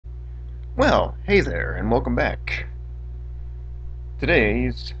Well, hey there, and welcome back.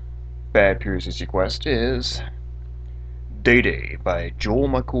 Today's bad PureZC quest is DayDay by Joel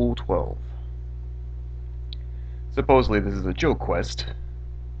Michael 12. Supposedly this is a joke quest,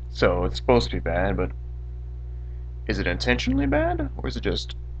 so it's supposed to be bad, but is it intentionally bad, or is it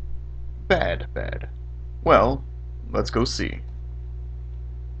just bad? Well, let's go see.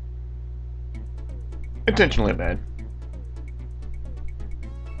 Intentionally bad.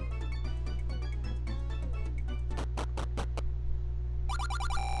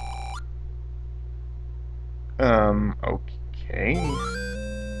 Okay.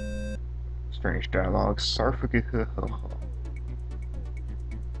 Strange dialogue. Sarfugu.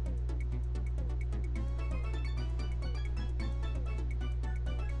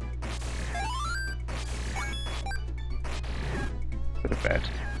 Is it a bet?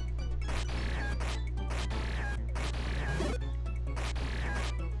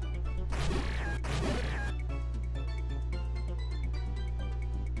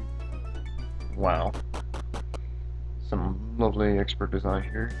 Wow. Some lovely expert design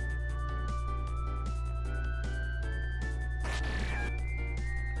here.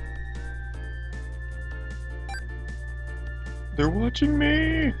 They're watching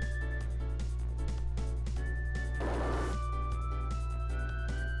me!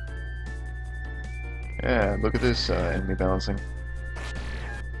 Yeah, look at this enemy balancing.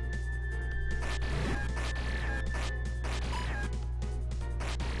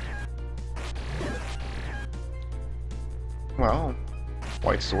 Well,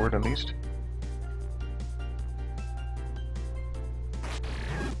 white sword at least.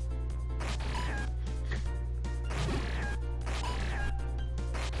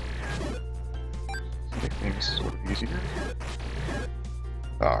 Make things sort of easier.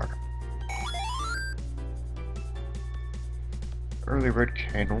 Ah. Early red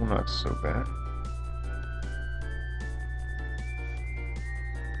candle, not so bad.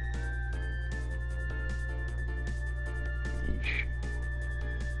 Yeesh.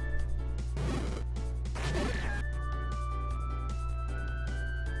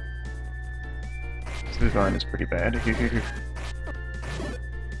 This design is pretty bad.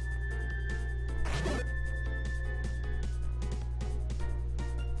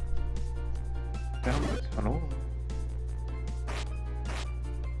 Down the tunnel.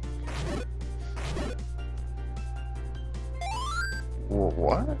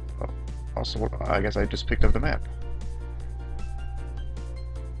 What? Oh, also, I guess I just picked up the map.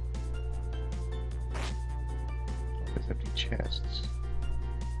 There's empty chests.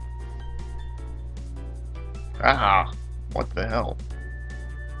 Ah! What the hell?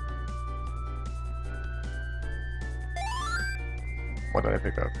 What did I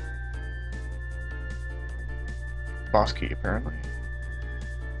pick up? Boss key, apparently.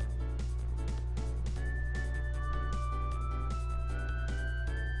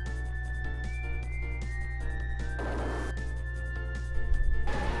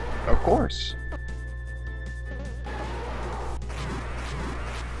 Of course.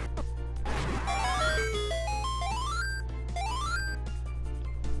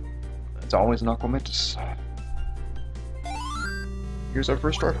 It's always an Aquamentus. Here's our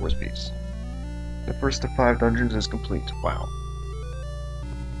first Triforce piece. The first of 5 dungeons is complete. Wow.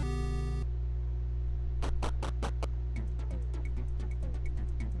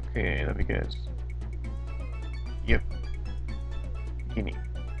 Okay, let me guess. Yep. Gimme.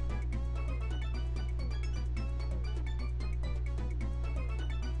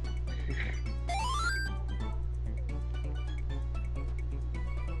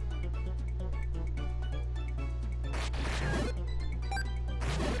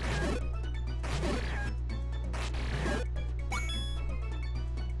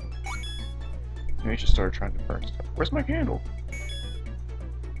 Maybe I should start trying to burn stuff. Where's my candle?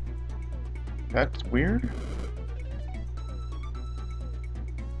 That's weird.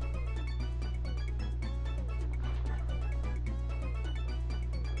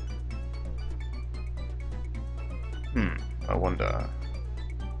 I wonder.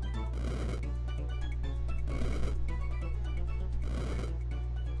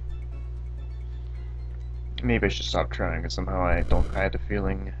 Maybe I should stop trying, and somehow I had the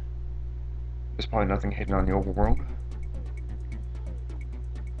feeling there's probably nothing hidden on the overworld.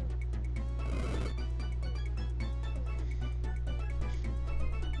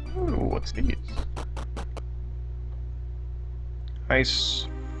 Ooh, what's these? Ice,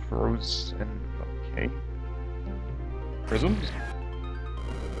 frozen, okay. Prisms?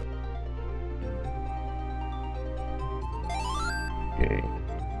 Yay.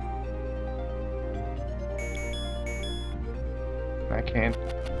 I can't.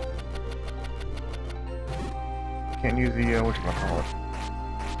 Can't use the, whatchamacallit.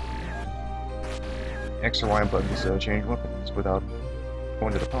 X or Y buttons change weapons without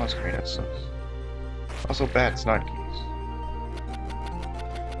going to the pause screen, that sucks. Also bad snot keys.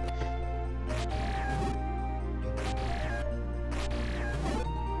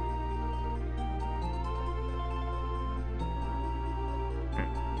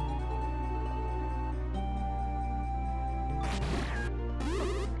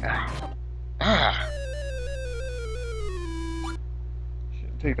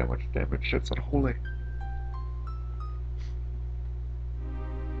 Shouldn't take that much damage, shit's unholy.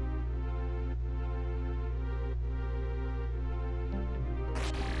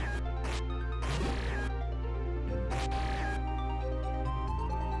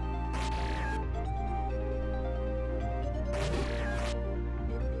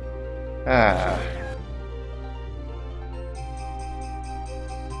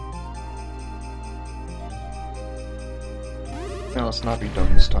 Now let's not be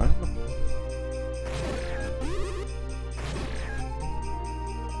done this time.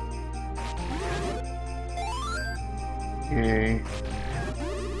 Yay.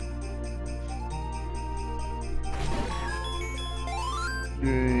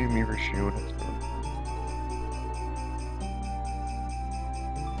 Yay, mirror shield. That's good.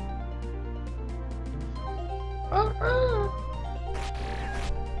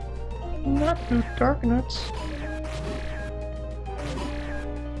 Not through dark nuts.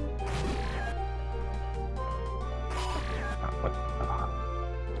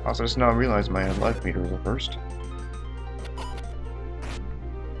 Also, just now realized my life meter is reversed.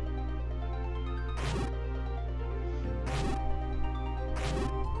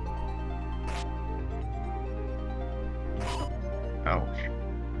 Ouch.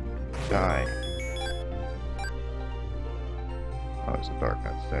 Die. Oh, it's a Dark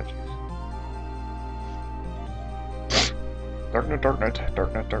Knight statue. Dark Knight, Dark Knight,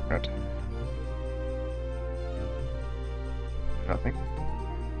 Dark Knight, Dark Knight. Nothing.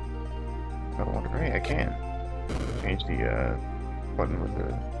 I wonder, hey, I can change the button with the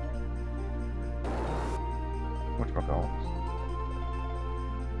whatchamacallit.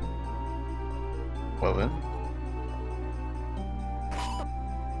 Well then.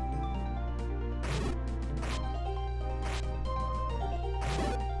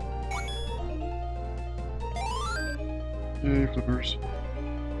 Yay, flippers.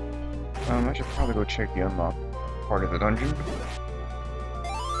 I should probably go check the unlock part of the dungeon.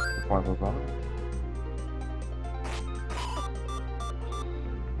 Before I move on.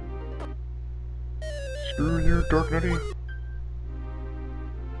 Screw you, Dark Nutty.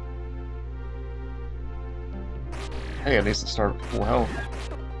 Hey, at least it started with full health.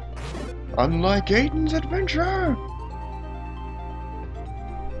 Unlike Aidan's adventure!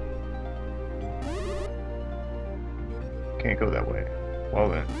 Can't go that way. Well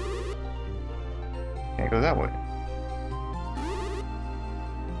then. Can't go that way.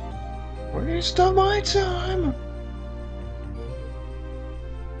 Waste of my time!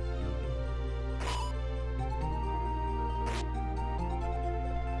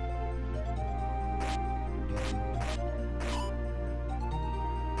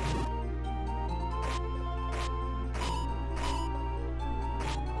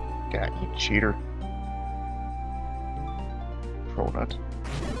 God, you cheater. Troll nut.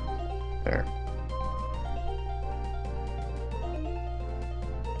 There.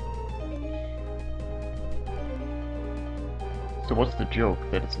 So what's the joke?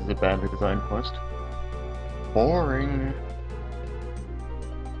 That this is a badly designed quest? Boring.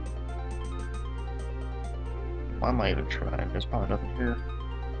 Why am I even trying? There's probably nothing here.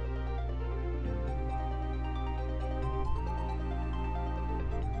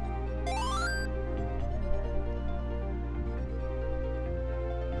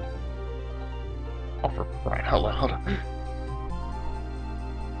 Oh, for crying out loud.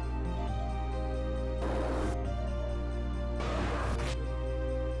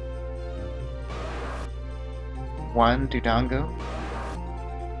 One Dudango.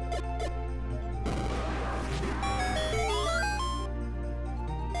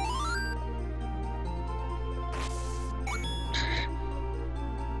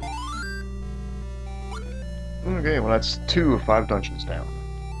 Okay, well that's 2 of 5 dungeons down.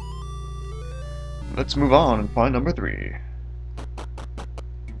 Let's move on and find number 3.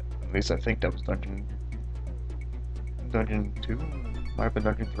 At least I think that was dungeon 2. Might have been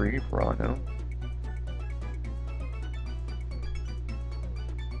dungeon 3 for all I know.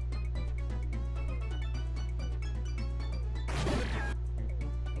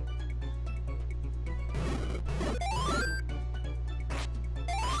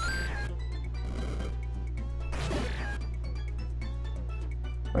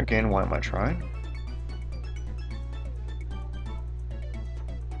 Again, why am I trying?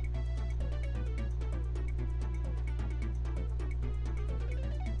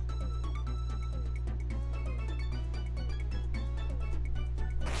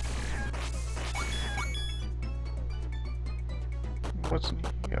 What's in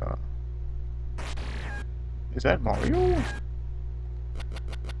here? Is that Mario?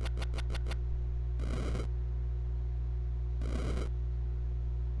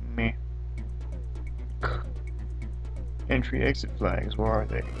 Meh. Entry exit flags, where are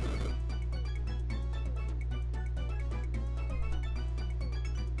they?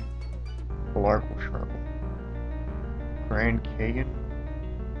 Larval Shrub. Grand Canyon.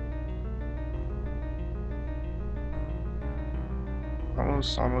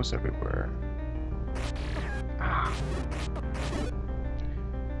 Almost everywhere. Ah.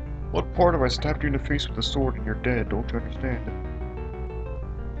 What part have I stabbed you in the face with a sword and you're dead? Don't you understand?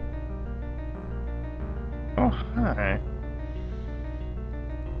 Oh, hi.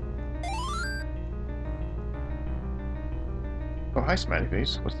 Oh, hi, Smiley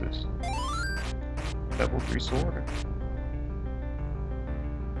Face. What's this? Level 3 sword?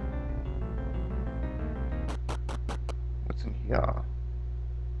 What's in here?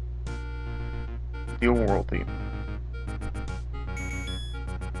 The old world theme.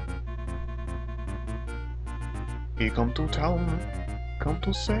 He come to town, come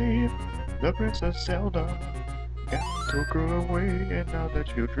to save the Princess Zelda. And took her away, and now the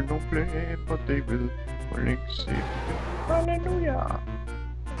children don't play, but they will when Link saves them. Hallelujah!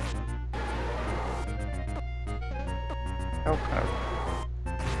 Okay.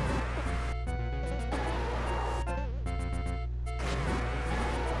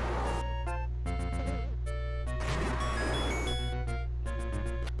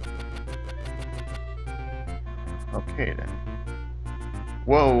 Okay then.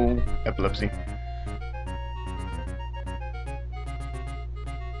 Whoa! Epilepsy.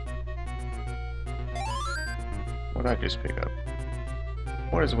 What did I just pick up?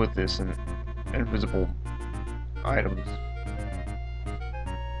 What is with this and invisible items?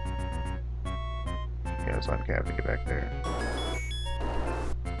 Yeah, it's uncapped to get back there.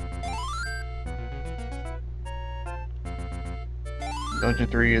 Dungeon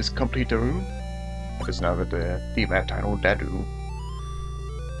 3 is complete. It's now got the thematic title Dadu.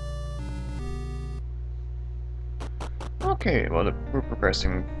 Okay, well we're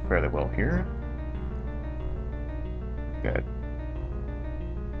progressing fairly well here. Got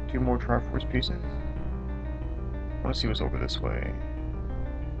 2 more Triforce pieces. I want to see what's over this way.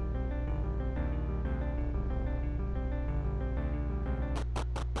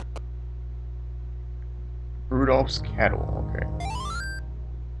 Rudolph's cattle, okay.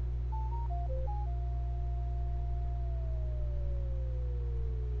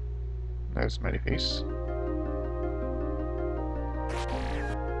 There's Smiley Face.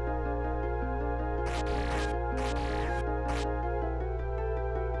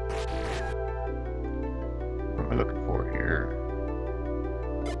 What am I looking for here?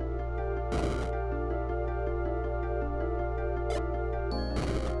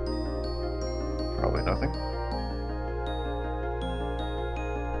 Probably nothing.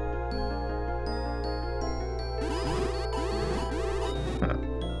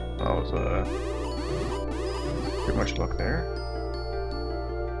 That was pretty much luck there.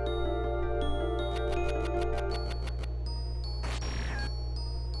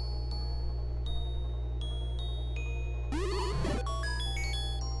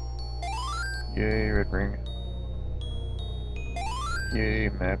 Yay, red ring. Yay,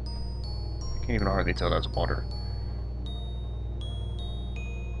 map. I can't even hardly tell that's water.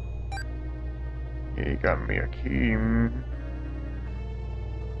 Yay, got me a key.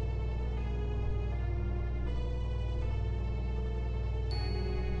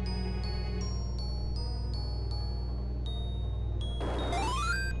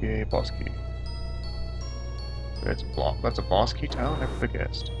 Yay, boss key. That's a boss key tile? Never would have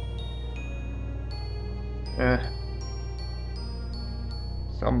guessed.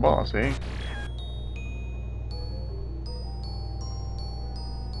 Some boss, eh?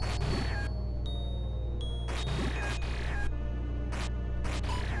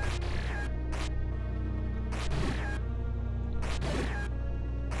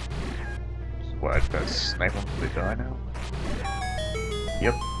 So what, that's snipe them till they die now?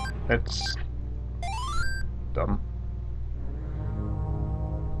 Yep, that's dumb.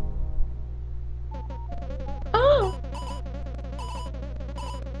 Oh!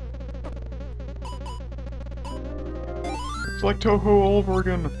 It's like Toho all over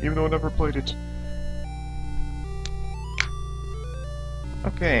again, even though I never played it.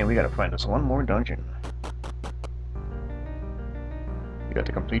 Okay, we gotta find us one more dungeon. We got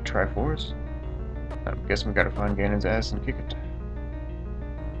the complete Triforce. I'm guessing we gotta find Ganon's ass and kick it.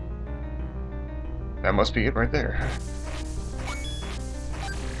 That must be it right there.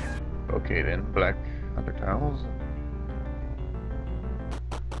 Okay then, black under towels.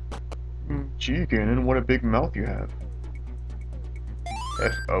 Gee, Ganon, what a big mouth you have.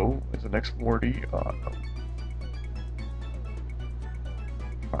 F-O is the next 4D.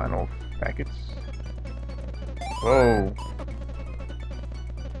 Final packets. Whoa.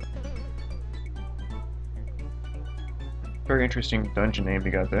 Very interesting dungeon name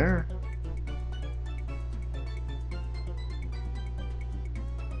you got there.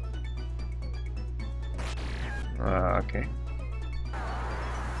 Okay.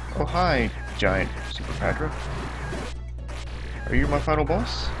 Oh, hi, giant Super Padra. Are you my final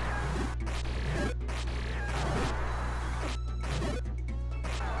boss?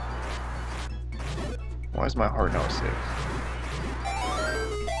 Why is my heart now 6?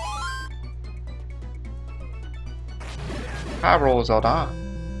 Hi, roll, Zelda.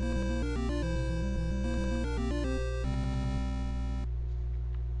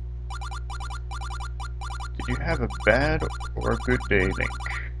 Did you have a bad or a good day, Link?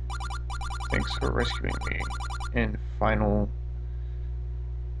 Thanks for rescuing me. And final...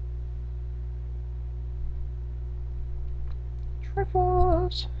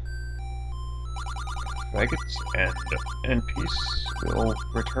 Triforce! Faggots and peace will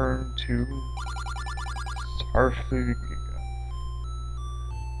return to Starfleet.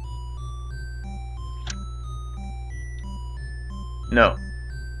 No.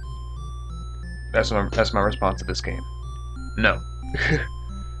 That's my response to this game. No.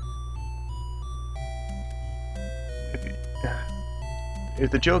 If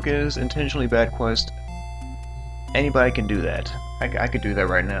the joke is intentionally bad quest, anybody can do that. I could do that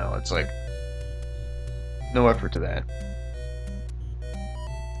right now. It's like no effort to that.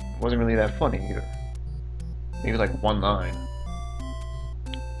 It wasn't really that funny either. Maybe like one line.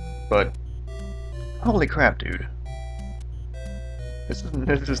 But holy crap, dude. This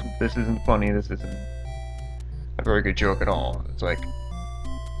isn't funny. This isn't a very good joke at all. It's like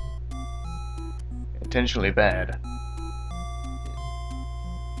intentionally bad,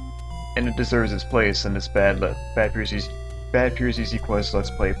 and it deserves its place in this bad PureZC Quest Let's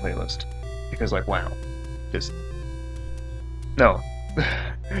Play playlist. Because like, wow, just no.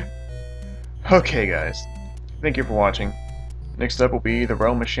 Okay, guys, thank you for watching. Next up will be the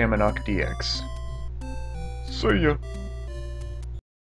Realm of Shamanok DX. See ya.